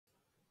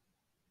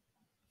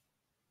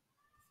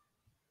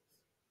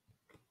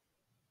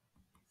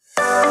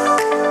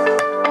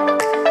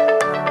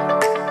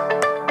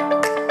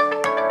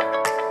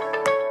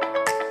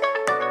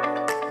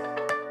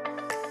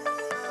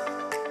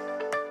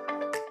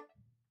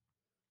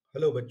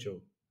Hello बच्चों,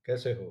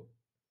 कैसे हो?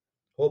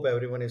 Hope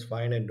everyone is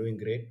fine and doing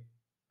great.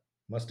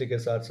 मस्ती के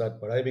साथ साथ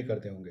पढ़ाई भी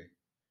करते होंगे।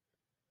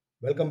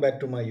 Welcome back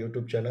to my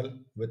YouTube channel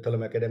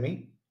वित्थाlamacademy,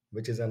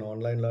 which is an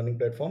online learning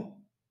platform.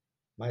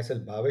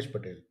 Myself Bhavesh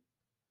Patel.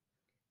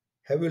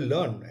 Have you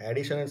learned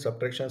addition and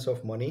subtractions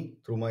of money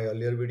through my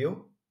earlier video?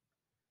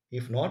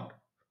 If not,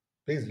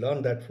 please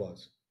learn that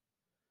first.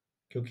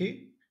 क्योंकि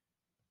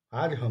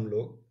आज हम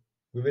लोग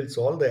we will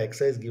solve the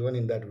exercise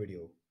given in that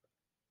video.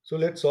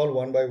 So let's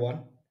solve one by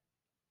one.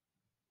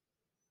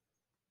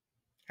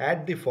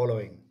 Add the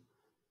following: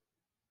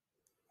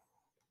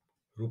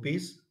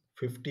 rupees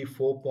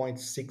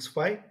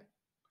 54.65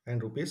 and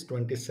rupees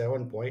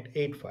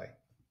 27.85.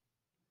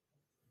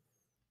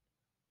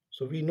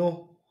 So we know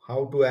how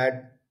to add.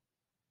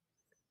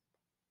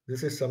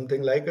 This is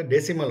something like a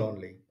decimal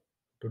only.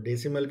 तो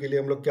decimal के लिए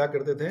हम लोग क्या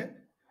करते थे?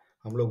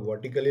 हम लोग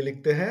वर्टिकली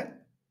लिखते हैं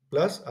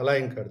प्लस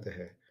अलाइन करते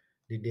हैं.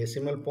 The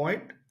decimal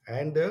point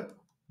and the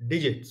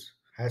digits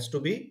has to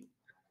be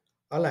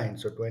align.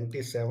 सो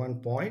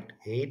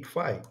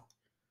 27.85.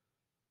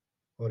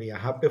 और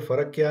यहाँ पे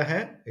फर्क क्या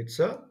है?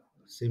 It's a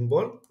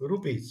symbol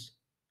rupees.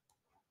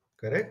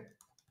 Correct.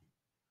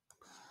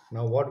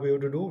 Now what we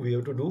have to do? We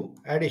have to do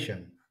addition.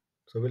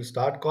 So we'll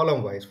start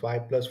column wise.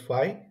 5 plus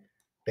 5,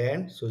 10.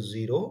 So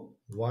 0,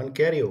 1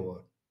 carry over.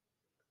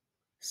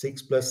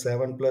 6 plus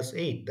 7 plus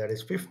 8, that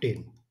is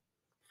 15.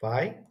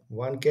 5,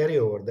 1 carry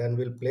over. Then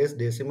we'll place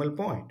decimal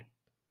point.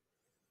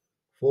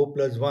 4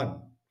 plus 1,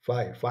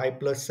 5. 5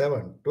 plus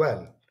 7,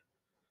 12.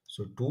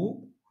 So 2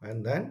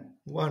 and then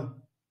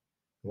 1.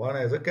 1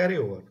 as a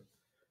carryover.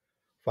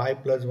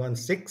 5 plus 1,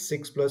 6.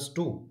 6 plus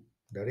 2,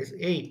 that is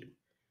 8.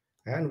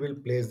 And we'll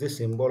place the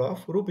symbol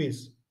of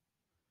rupees.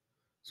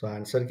 So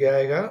answer क्या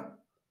आएगा?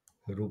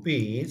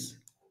 Rupees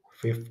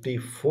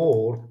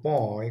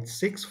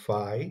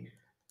 54.65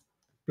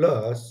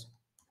 plus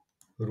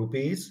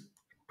rupees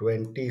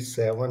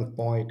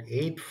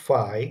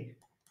 27.85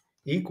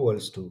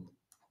 equals to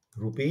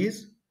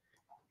rupees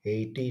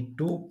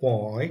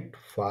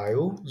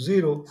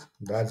 82.50.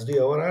 That's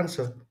our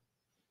answer.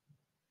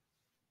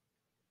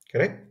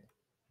 Correct?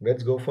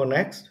 Let's go for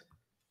next.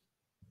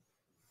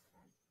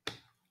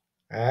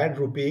 Add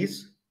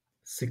rupees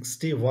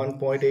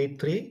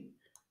 61.83,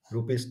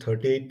 rupees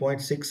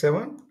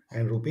 38.67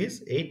 and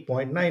rupees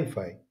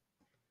 8.95.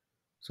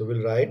 So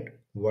we'll write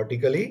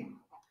vertically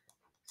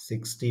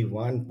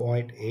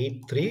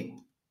 61.83,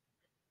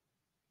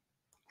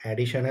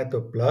 addition है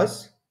तो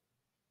plus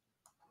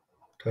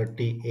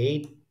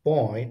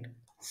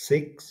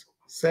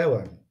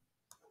 38.67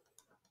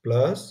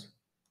 plus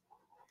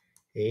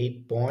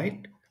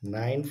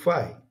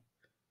 8.95.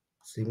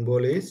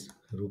 Symbol is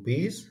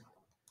rupees,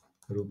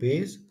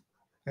 rupees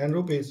and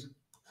rupees.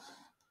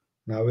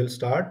 Now we'll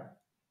start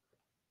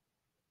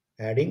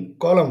adding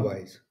column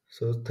wise.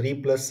 So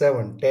 3 plus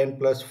 7, 10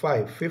 plus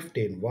 5,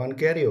 15, 1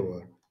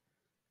 carryover.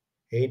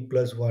 8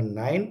 plus 1,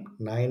 9,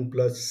 9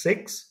 plus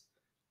 6,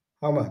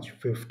 how much?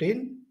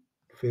 15,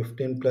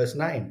 15 plus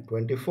 9,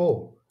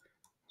 24.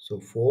 So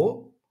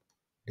 4,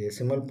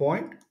 decimal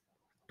point,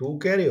 2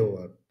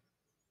 carryover.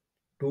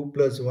 2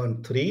 plus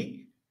 1,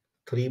 3,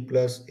 3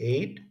 plus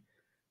 8,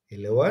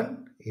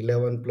 11,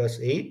 11 plus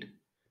 8,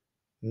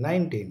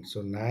 19.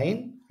 So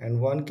 9 and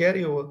 1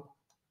 carryover.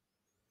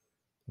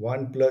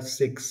 1 plus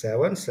 6,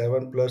 7,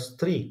 7 plus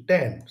 3,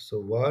 10. So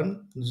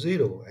 1,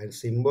 0 and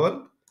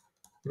symbol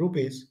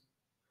rupees.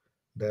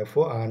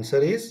 Therefore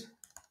answer is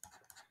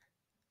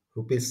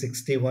rupees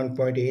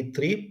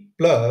 61.83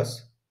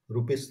 plus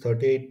rupees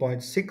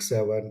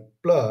 38.67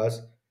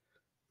 plus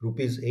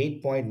rupees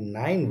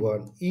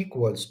 8.91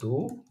 equals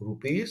to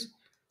rupees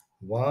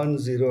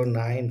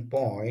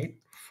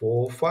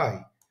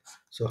 109.45.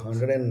 So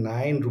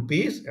 109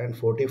 rupees and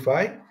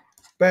 45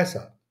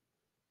 paisa.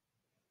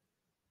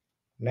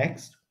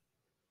 Next,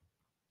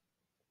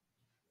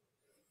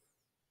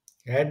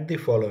 add the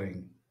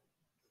following: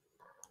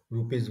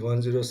 rupees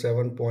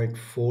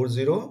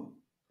 107.40,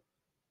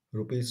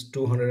 rupees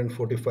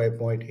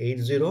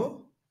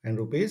 245.80 and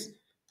rupees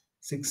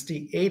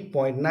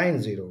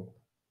 68.90.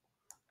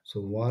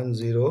 So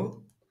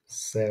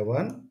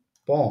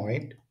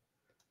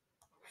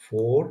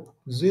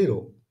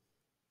 107.40.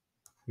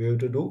 We have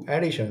to do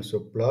addition. So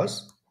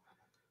plus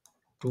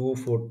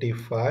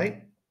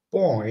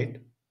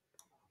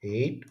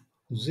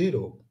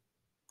 245.80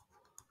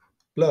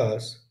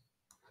 plus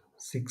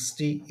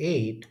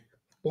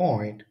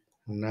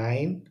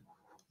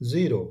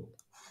 68.90.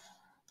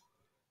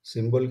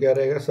 Symbol क्या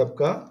रहेगा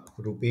सबका?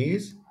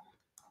 Rupees,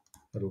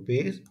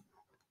 rupees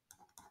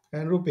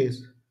and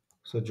rupees.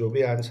 सो जो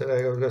भी answer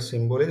आएगा उसका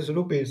symbol is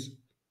rupees.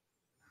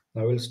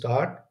 Now will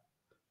start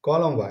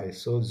column wise.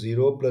 So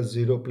 0 plus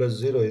 0 plus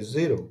 0 is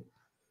 0.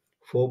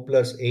 4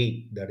 plus 8,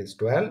 that is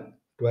 12.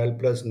 12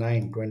 plus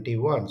 9,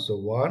 21. So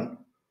 1,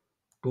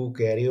 2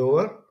 carry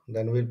over.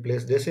 Then we'll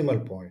place decimal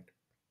point.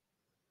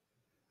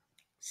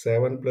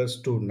 7 plus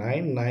 2,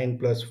 9. 9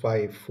 plus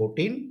 5,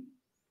 14.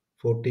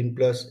 14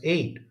 plus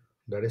 8,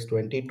 that is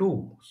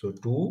 22. So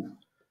 2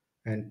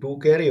 and 2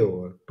 carry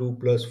over. 2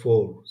 plus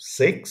 4,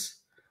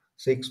 6.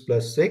 6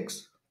 plus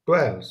 6,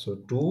 12. So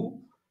 2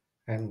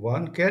 and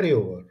 1 carry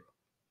over.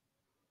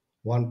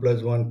 1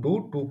 plus 1,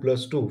 2. 2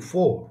 plus 2,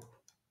 4.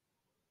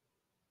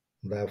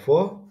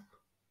 Therefore,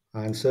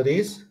 answer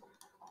is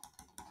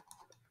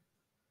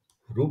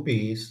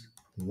rupees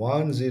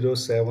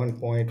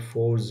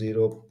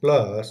 107.40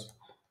 plus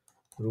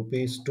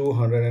rupees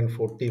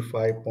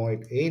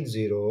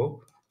 245.80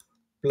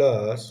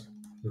 plus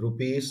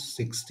rupees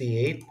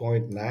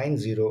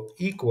 68.90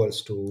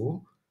 equals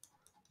to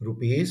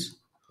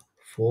rupees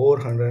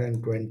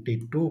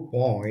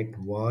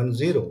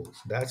 422.10.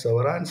 That's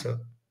our answer.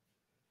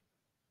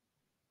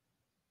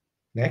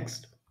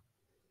 Next,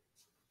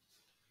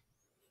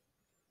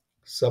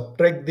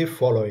 subtract the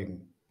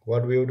following.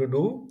 What we have to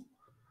do?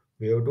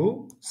 We have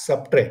to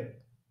subtract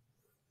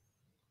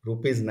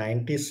rupees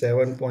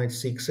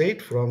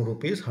 97.68 from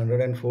rupees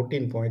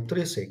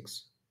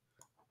 114.36.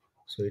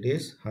 So it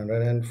is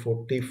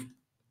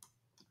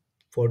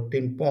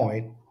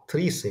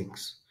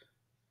 114.36.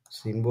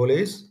 Symbol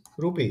is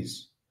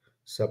rupees.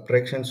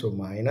 Subtraction, so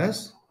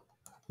minus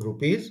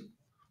rupees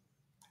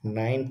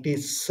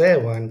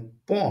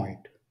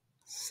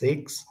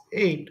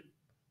 97.68.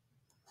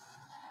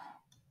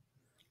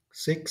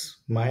 6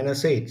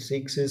 minus 8.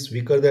 6 is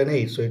weaker than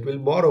 8. So it will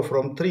borrow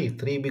from 3.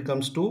 3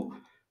 becomes 2.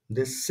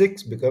 This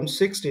 6 becomes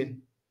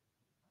 16.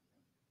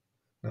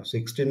 Now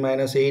 16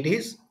 minus 8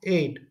 is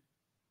 8.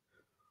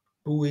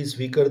 2 is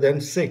weaker than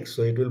 6.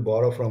 So it will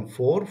borrow from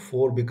 4.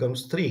 4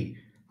 becomes 3.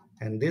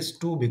 And this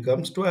 2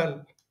 becomes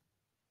 12.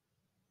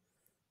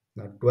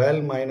 Now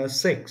 12 minus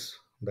 6.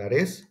 That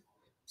is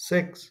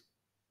 6.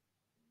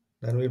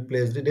 Then we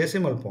place the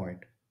decimal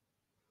point.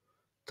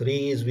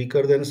 3 is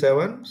weaker than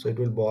 7. So it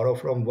will borrow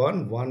from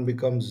 1. 1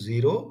 becomes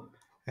 0.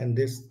 And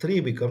this 3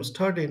 becomes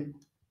 13.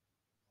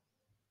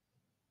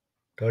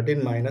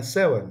 13 minus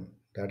 7.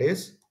 That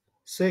is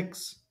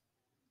 6.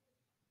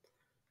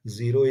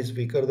 0 is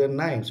weaker than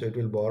 9. So it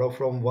will borrow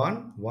from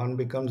 1. 1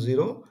 becomes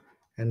 0.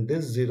 And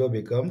this 0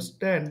 becomes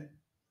 10.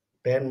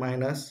 10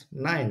 minus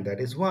 9. That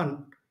is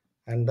 1.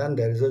 And then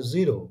there is a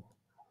 0.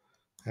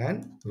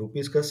 And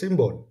rupees ka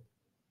symbol.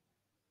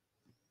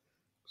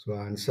 So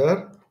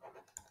answer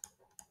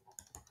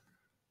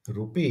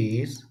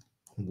rupees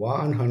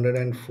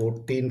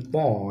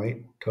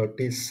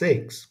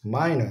 114.36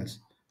 minus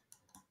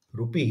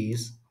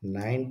rupees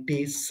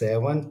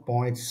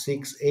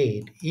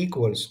 97.68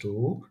 equals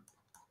to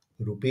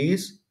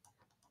rupees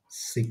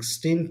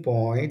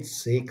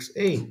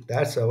 16.68.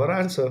 That's our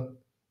answer.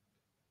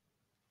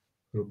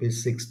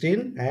 Rupees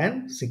 16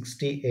 and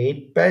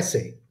 68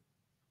 paise.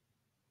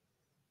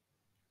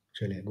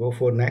 Chaliye, go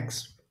for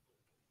next.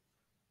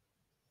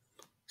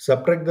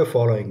 Subtract the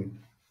following.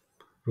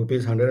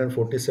 Rupees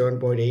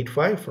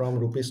 147.85 from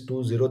rupees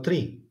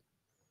 203.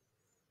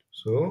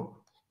 So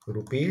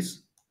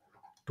rupees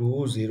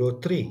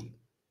 203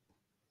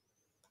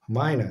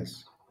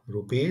 minus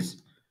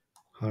rupees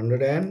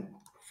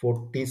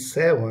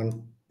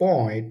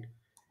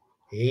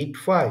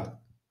 147.85.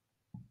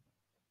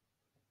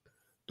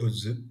 तो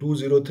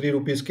 203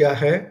 rupees क्या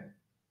है?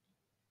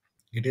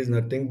 It is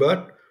nothing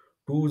but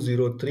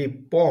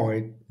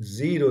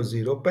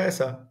 203.00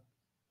 paisa.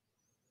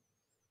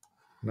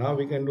 Now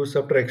we can do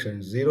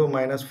subtraction. 0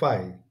 minus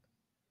 5.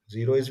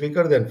 0 is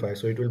weaker than 5,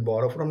 so it will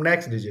borrow from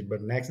next digit,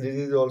 but next digit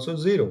is also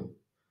 0.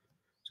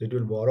 So it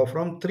will borrow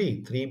from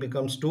 3. 3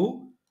 becomes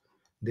 2.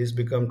 This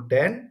becomes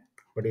 10,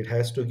 but it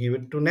has to give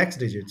it to next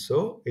digit.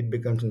 So it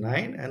becomes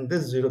 9 and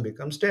this 0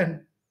 becomes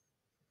 10.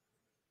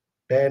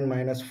 10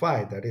 minus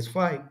 5, that is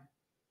 5.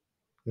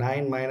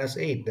 9 minus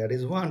 8, that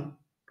is 1.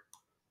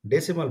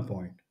 Decimal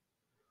point.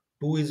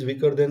 2 is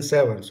weaker than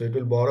 7, so it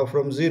will borrow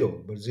from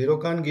 0, but 0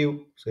 can't give,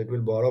 so it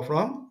will borrow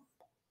from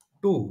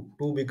 2.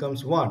 2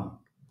 becomes 1.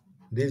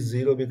 This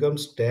 0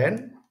 becomes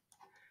 10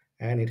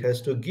 and it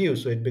has to give,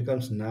 so it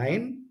becomes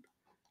 9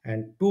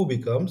 and 2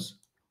 becomes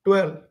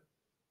 12.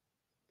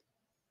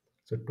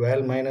 So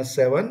 12 minus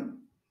 7,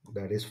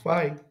 that is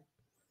 5.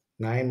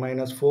 9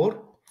 minus 4,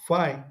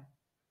 5.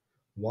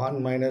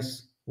 1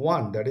 minus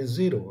 1, that is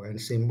 0, and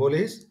symbol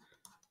is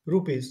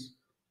rupees.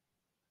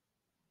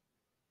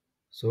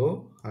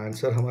 So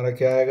answer हमारा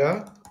क्या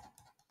आएगा?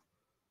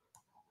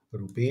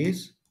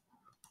 Rupees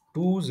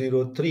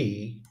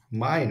 203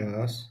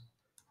 minus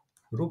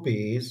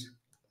rupees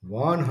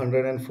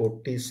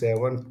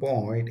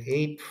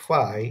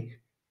 147.85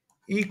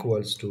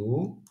 equals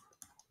to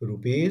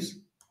rupees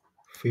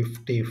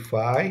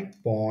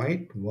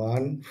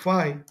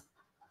 55.15.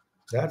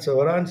 That's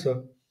our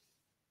answer.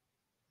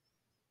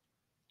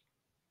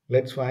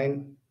 Let's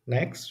find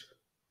next.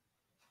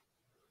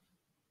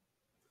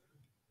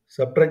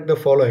 Subtract the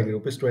following.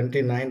 Rupees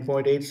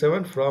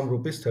 29.87 from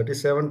rupees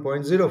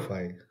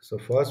 37.05. So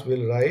first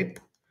we'll write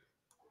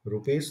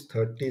rupees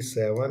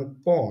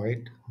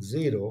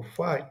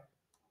 37.05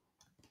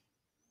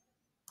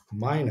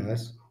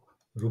 minus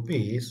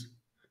rupees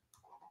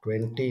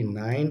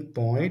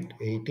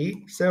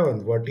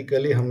 29.87.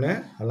 Vertically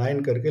हमने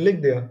align करके लिख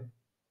दिया.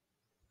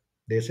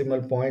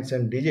 Decimal points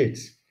and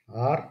digits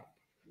are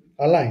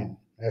aligned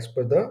as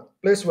per the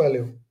place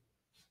value.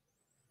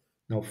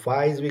 Now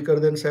 5 is weaker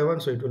than 7,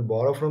 so it will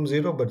borrow from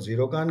 0, but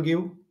 0 can't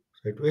give.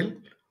 So it will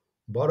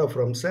borrow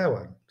from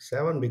 7.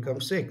 7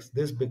 becomes 6.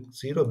 This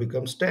 0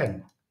 becomes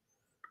 10.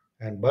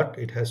 And but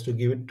it has to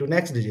give it to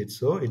next digit.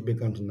 So it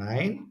becomes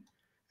 9.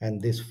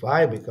 And this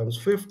 5 becomes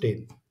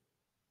 15.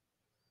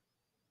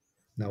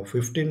 Now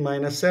 15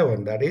 minus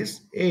 7, that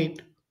is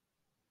 8.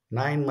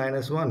 9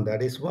 minus 1,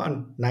 that is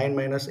 1. 9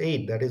 minus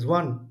 8, that is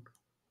 1.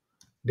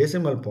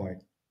 Decimal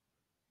point.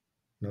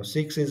 Now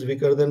 6 is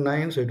bigger than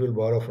 9, so it will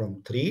borrow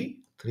from 3.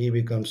 3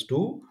 becomes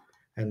 2,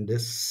 and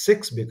this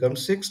 6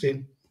 becomes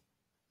 16.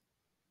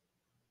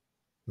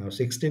 Now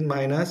 16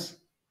 minus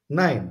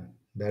 9,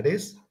 that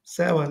is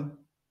 7.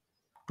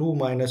 2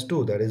 minus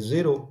 2, that is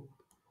 0.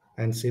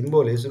 And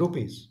symbol is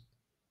rupees.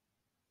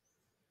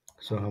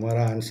 So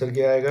हमारा answer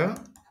क्या आएगा?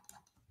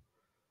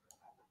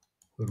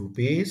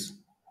 Rupees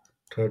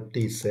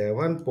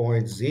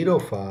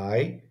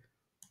 37.05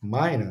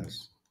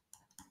 minus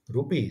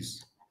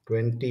rupees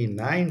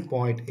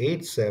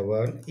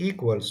 29.87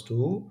 equals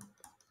to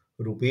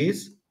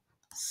rupees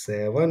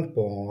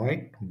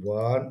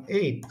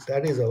 7.18.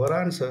 That is our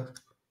answer.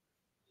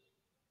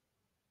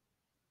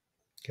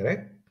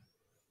 Correct?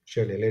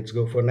 Chale, let's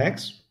go for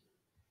next.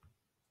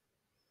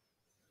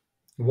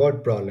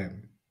 Word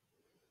problem.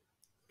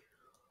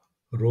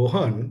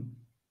 Rohan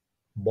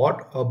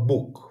bought a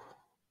book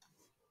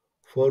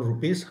for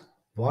rupees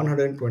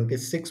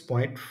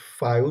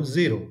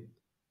 126.50.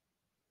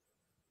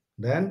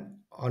 Then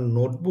a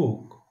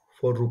notebook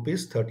for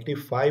rupees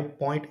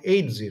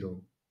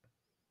 35.80.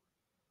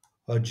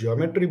 A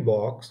geometry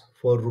box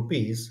for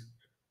rupees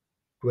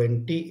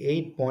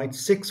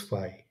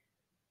 28.65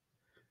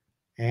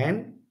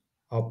 and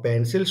a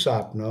pencil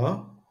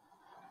sharpener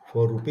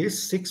for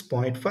rupees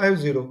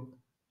 6.50.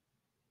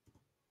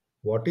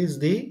 What is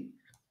the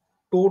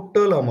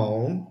total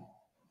amount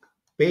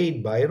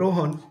paid by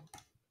Rohan?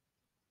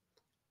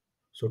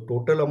 So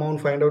total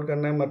amount find out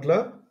करना है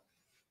मतलब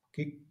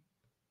कि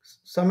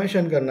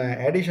summation करना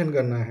है, addition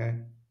करना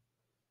है.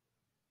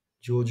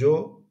 जो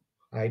जो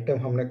आइटम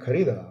हमने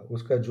खरीदा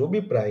उसका जो भी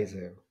प्राइस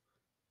है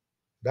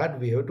that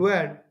we have to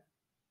add.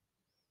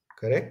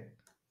 Correct?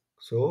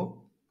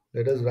 So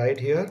let us write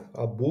here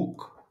a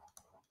book.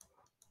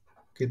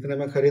 कितने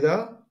में खरीदा?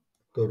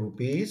 तो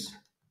rupees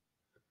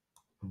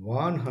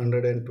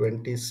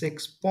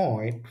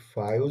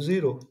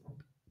 126.50.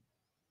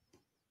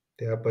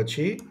 त्या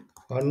પછી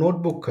a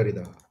notebook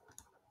खरीदा.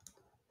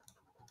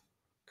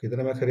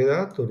 कितने में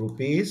खरीदा? तो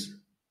rupees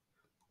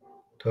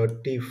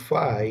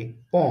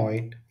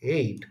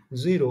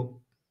 35.80.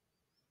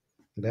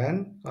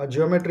 Then a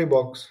geometry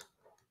box.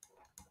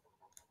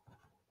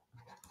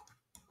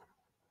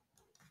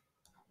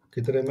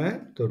 कितने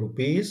में? तो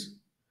rupees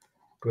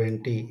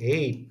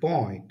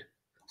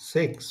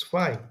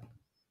 28.65.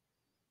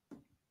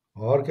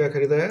 और क्या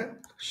खरीदा है?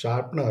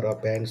 Sharpener, a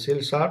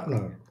pencil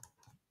sharpener,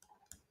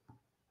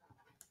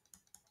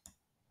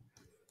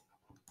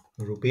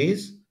 rupees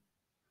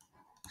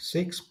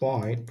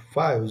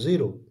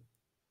 6.50.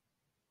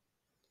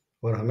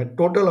 और हमें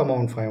टोटल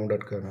अमाउंट फाइंड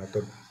आउट करना है.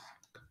 तो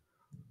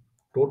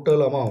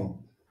टोटल अमाउंट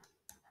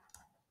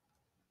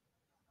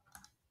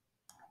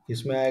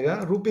किसमें आएगा?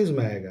 रुपीज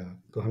में आएगा.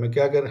 तो हम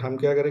क्या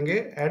करेंगे?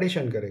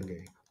 एडिशन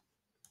करेंगे.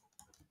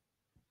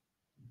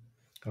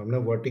 हमने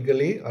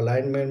वर्टिकली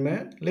अलाइनमेंट में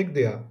लिख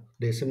दिया.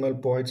 Decimal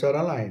points are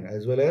align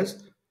as well as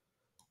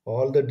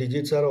all the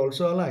digits are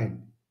also aligned.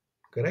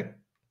 Correct?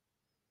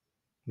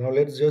 Now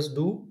let's just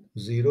do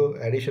 0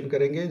 addition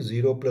करेंगे.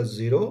 0 plus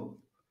 0,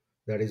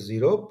 that is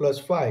 0, plus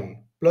 5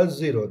 plus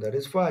 0, that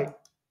is 5.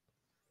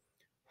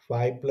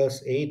 5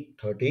 plus 8,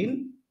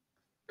 13.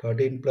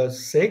 13 plus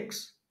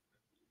 6,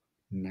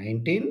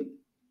 19.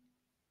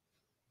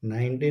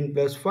 19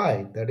 plus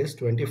 5, that is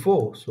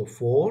 24. So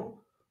 4,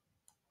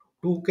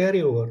 2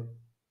 carry over.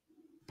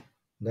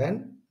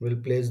 Then we'll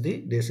place the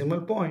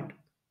decimal point.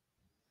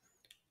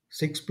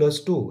 6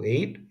 plus 2,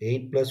 8.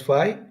 8 plus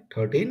 5,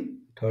 13.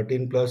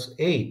 13 plus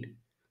 8,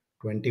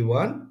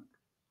 21.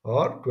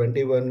 और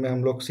 21 में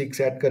हम लोग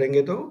 6 add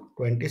करेंगे तो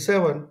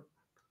 27.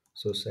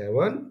 So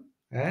 7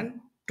 and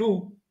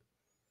 2.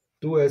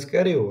 2 as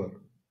carry over.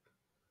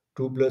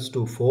 2 plus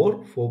 2,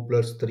 4. 4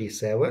 plus 3,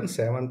 7.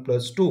 7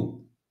 plus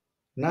 2,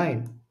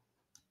 9.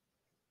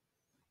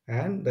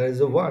 And there is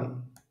a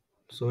 1.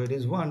 So it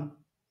is 1.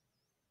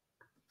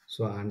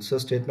 So answer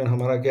statement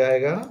हमारा क्या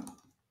आएगा?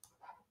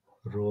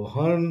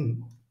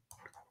 Rohan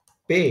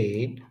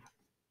paid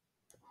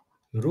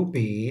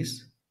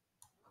rupees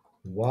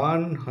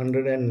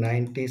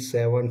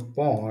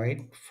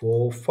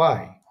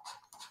 197.45.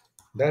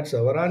 That's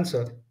our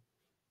answer.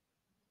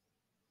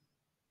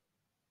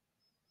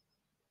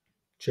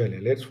 Chale,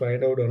 let's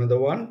find out another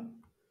one.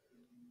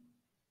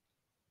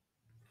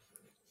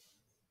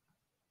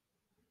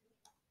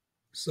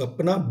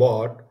 Sapna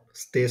bought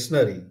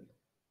stationery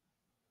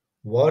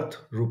worth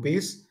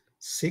rupees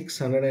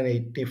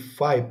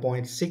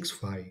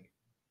 685.65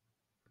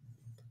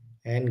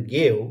 and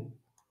gave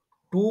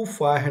two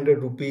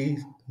 500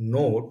 rupees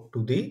note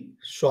to the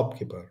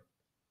shopkeeper.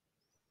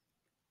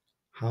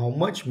 How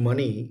much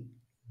money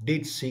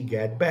did she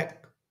get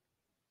back?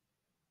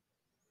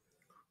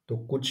 तो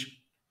कुछ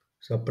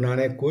सपना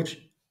ने कुछ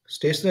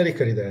stationery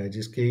खरीदा है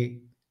जिसकी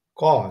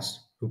cost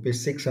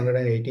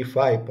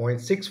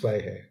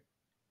 ₹685.65 है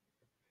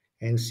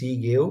and she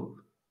gave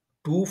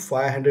two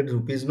 500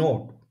 rupees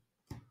note.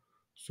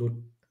 So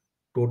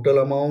total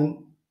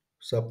amount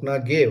Sapna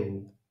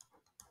gave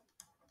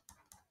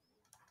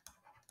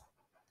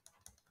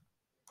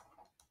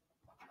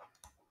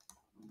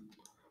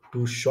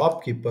to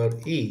shopkeeper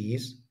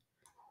is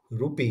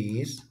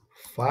rupees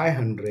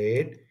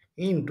 500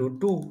 into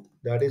 2,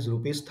 that is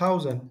rupees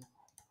 1000,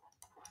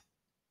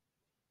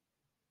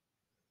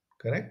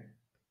 correct?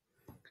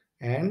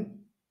 And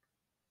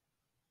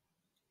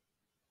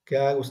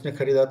क्या उसने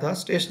खरीदा था?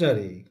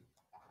 Stationery.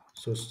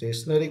 So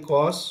stationery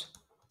cost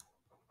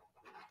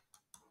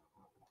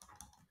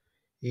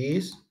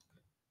is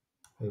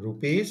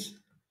rupees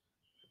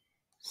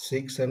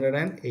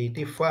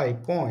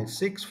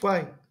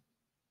 685.65.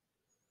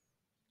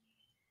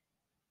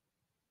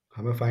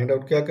 हमें फाइंड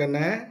आउट क्या करना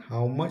है?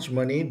 How much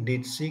money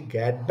did C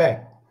get back,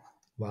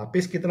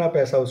 वापिस कितना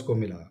पैसा उसको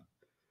मिला.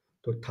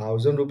 तो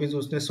 1000 रुपीज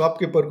उसने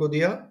शॉपकीपर को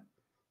दिया,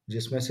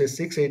 जिसमें से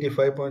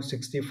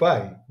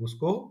 685.65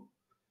 उसको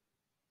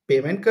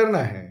पेमेंट करना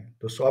है.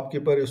 तो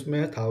शॉपकीपर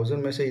उसमें 1000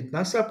 में से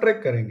इतना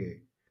सब्ट्रैक्ट करेंगे,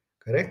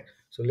 correct?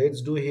 So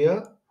let's do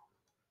here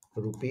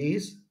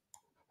rupees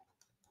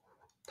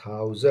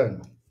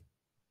 1000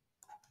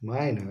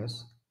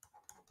 minus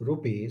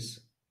rupees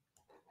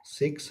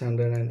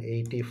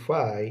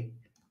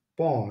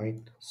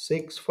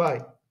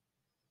 685.65,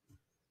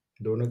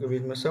 दोनों के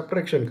बीच में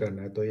सब्ट्रैक्शन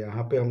करना है. तो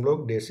यहाँ पे हम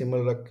लोग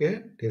डेसिमल रख के,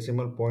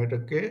 डेसिमल पॉइंट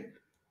रख के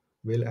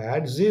will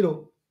add 0,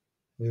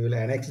 we will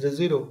annex the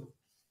 0.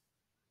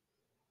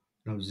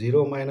 Now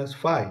 0 minus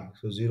 5,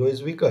 so 0 is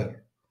weaker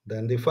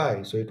than the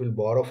 5, so it will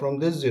borrow from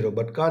this 0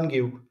 but can't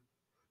give.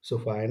 So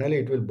finally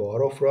it will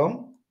borrow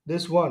from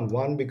this 1,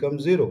 1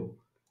 becomes 0,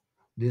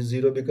 this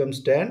 0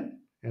 becomes 10,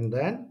 and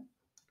then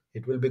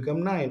it will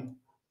become 9.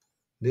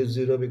 This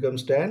 0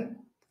 becomes 10,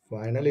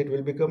 finally it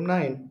will become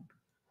 9.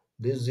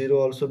 This 0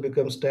 also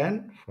becomes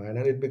 10,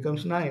 finally it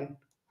becomes 9.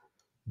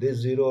 This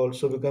 0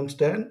 also becomes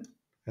 10,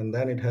 and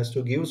then it has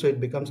to give, so it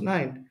becomes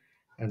 9.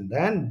 And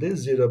then this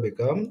 0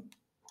 becomes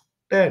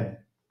 10.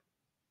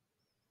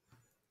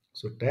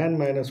 So 10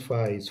 minus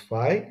 5 is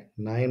 5,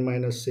 9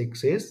 minus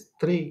 6 is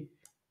 3.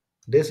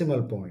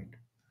 Decimal point.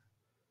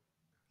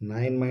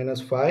 9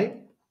 minus 5,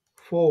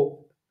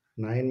 4.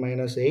 9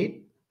 minus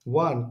 8,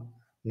 1.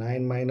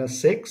 9 minus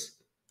 6,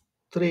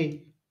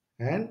 3.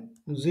 And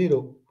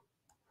 0.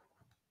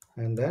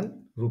 And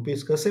then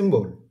rupees का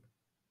symbol.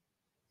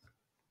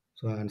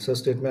 So answer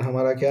statement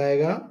हमारा क्या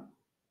आएगा?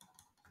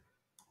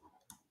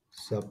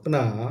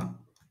 सपना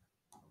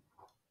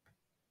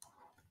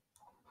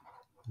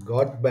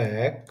got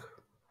back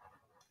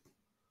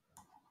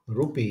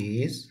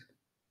rupees,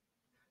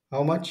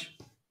 how much?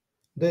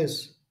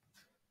 This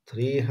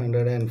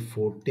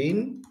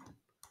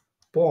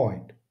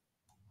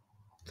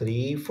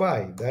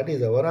 314.35. That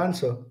is our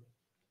answer,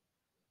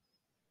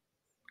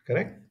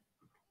 correct?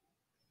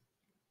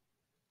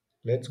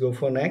 Let's go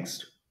for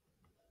next.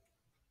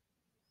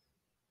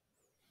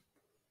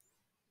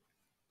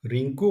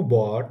 Rinku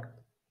bought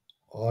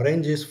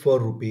oranges for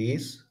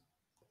rupees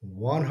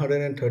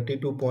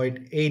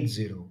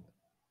 132.80.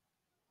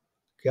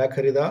 क्या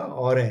खरीदा?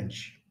 Orange.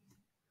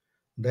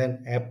 Then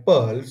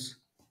apples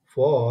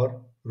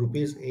for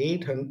rupees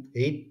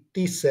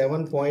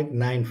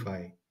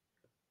 87.95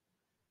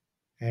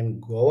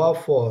 and guava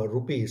for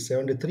rupees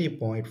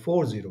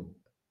 73.40.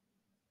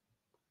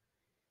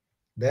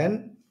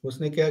 Then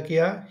उसने क्या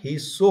किया? He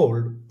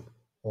sold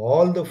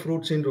all the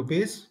fruits in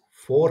rupees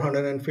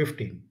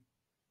 415.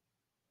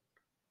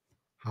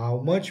 How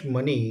much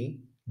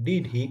money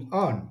did he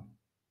earn?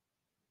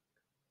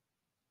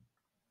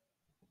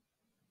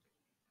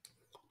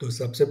 तो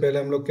सबसे पहले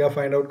हम लोग क्या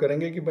फाइंड आउट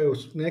करेंगे कि भाई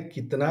उसने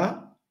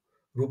कितना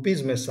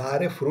रुपीस में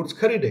सारे फ्रूट्स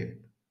खरीदे,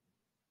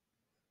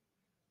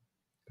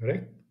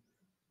 करेक्ट?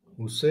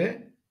 उससे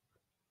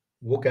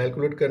वो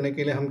कैलकुलेट करने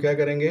के लिए हम क्या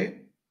करेंगे?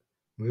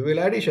 We will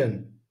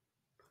addition.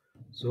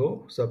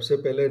 सो सबसे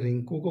पहले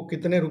रिंकू को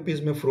कितने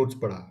रुपीस में फ्रूट्स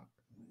पड़ा?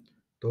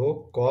 तो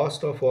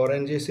cost of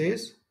oranges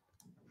is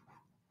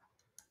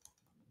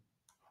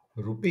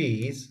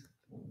rupees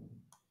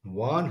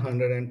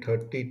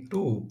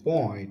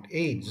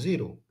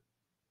 132.80.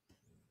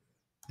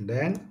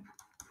 Then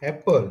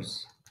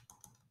apples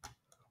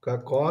का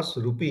cost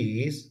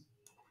rupees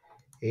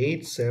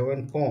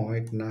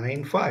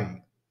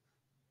 87.95,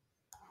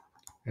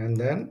 and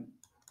then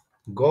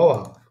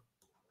guava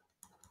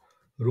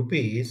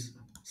rupees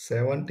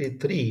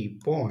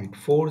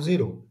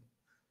 73.40.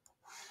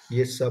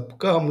 ये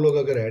सबका हम लोग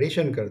अगर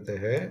एडिशन करते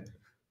हैं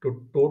तो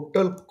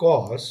टोटल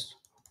कॉस्ट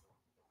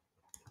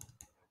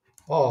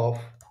ऑफ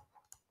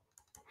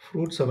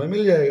फ्रूट्स हमें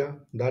मिल जाएगा.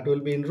 That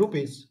will be in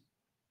rupees.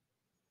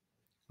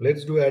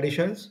 Let's do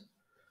editions.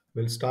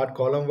 We'll start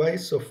column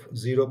wise. So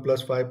 0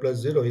 plus 5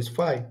 plus 0 is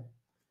 5.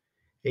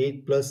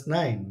 8 plus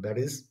 9, that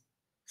is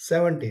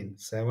 17.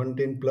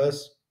 17 plus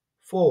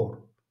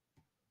 4,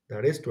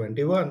 that is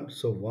 21.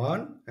 So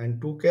 1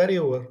 and 2 carry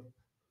over.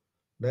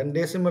 Then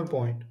decimal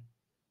point.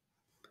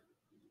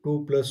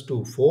 2 plus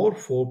 2, 4.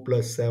 4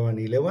 plus 7,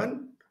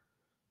 11.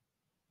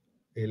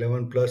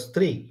 11 plus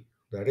 3,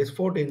 that is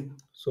 14.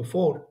 So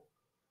 4.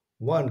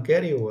 1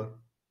 carry over.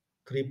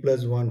 3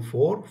 plus 1,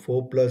 4.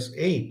 4 plus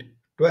 8,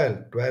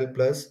 12. 12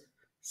 plus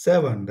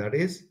 7, that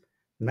is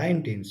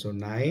 19. So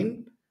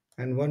 9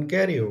 and 1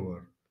 carry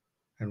over.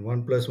 And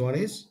 1 plus 1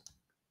 is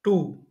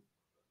 2.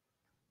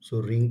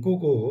 So Rinku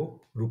को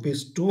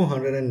rupees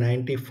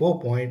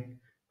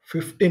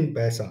 294.15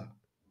 पैसा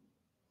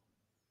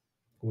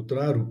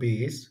उतना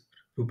rupees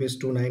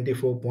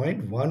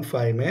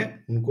 294.15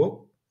 में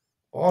उनको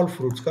all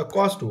fruits का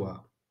cost हुआ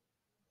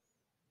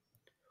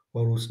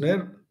और उसने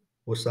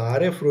वो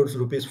सारे फ्रूट्स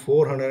रुपीस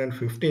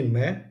 415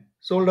 में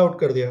सोल्ड आउट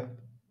कर दिया.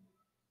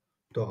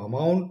 तो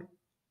अमाउंट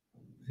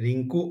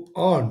रिंकू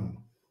ऑन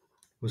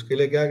उसके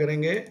लिए क्या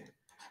करेंगे?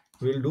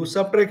 Will do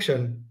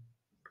subtraction.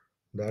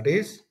 That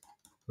is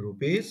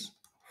rupees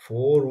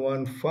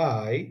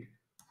 415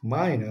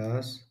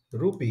 minus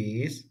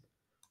rupees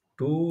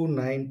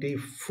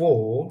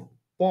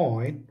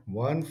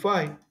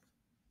 294.15.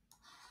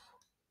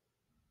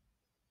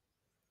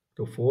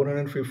 So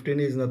 415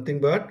 is nothing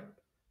but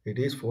it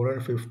is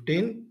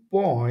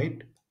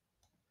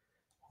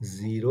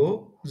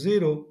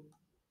 415.00.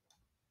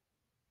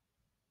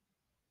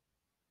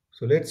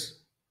 So let's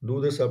do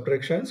the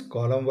subtractions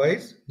column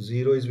wise.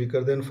 0 is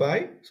bigger than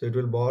 5, so it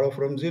will borrow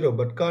from 0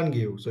 but can't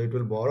give, so it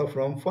will borrow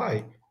from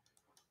 5.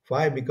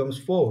 5 becomes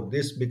 4,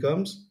 this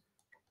becomes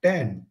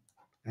 10,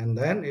 and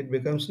then it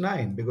becomes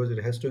 9 because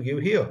it has to give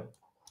here.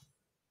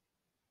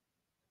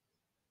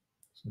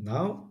 So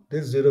now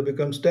this 0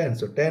 becomes 10,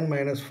 so 10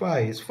 minus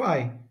 5 is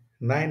 5.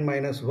 9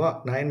 minus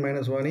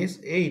 1 is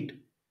 8.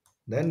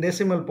 Then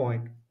decimal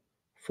point.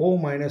 4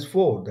 minus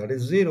 4, that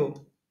is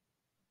 0.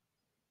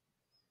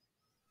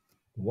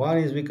 1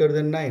 is bigger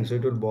than 9, so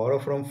it will borrow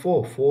from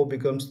 4. 4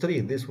 becomes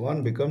 3. This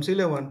 1 becomes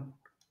 11.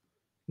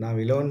 Now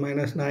 11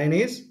 minus 9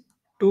 is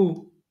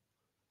 2.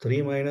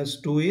 3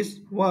 minus 2 is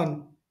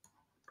 1.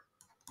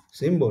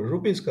 Symbol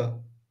rupees का.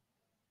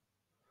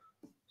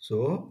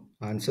 So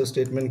answer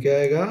statement क्या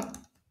आएगा?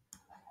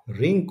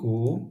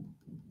 Rinku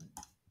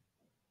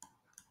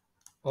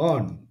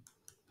on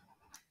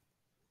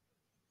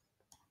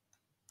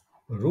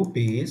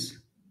rupees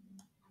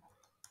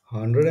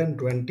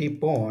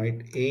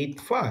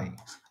 120.85.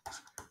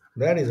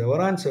 That is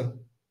our answer.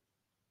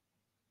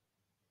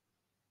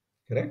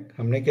 Correct.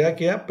 हमने क्या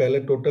किया? पहले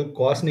total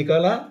cost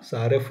निकाला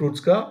सारे fruits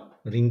का,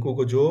 रिंकू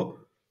को जो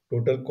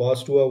टोटल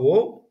कॉस्ट हुआ वो,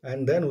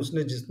 एंड देन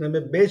उसने जितने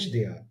में बेच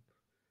दिया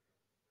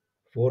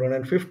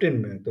 415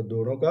 में, तो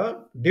दोनों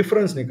का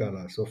डिफरेंस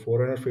निकाला. सो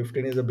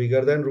 415 is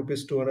bigger than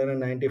rupees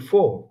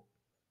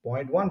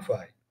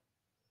 294.15.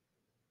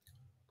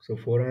 So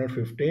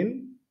 415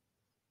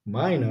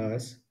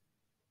 minus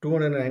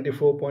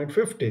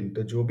 294.15,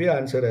 तो जो भी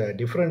आंसर है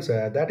डिफरेंस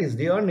है that is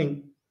the earning.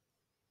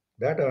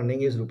 That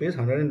earning is rupees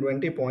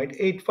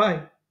 120.85.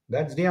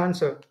 That's the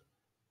answer.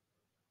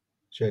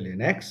 Chaliye,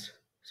 next.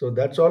 So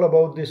that's all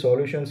about the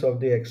solutions of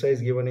the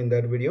exercise given in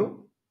that video.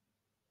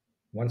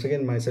 Once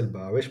again, myself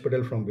Bhavesh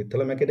Patel from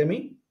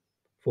vitthalamacademy.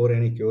 For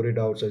any query,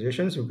 doubt,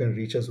 suggestions, you can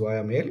reach us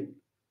via mail.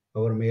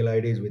 Our mail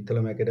ID is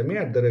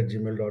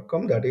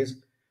vitthalamacademy@gmail.com. That is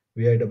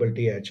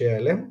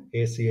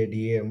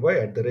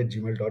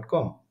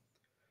vitthalamacadamy@gmail.com.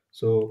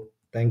 So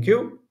thank you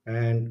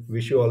and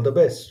wish you all the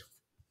best.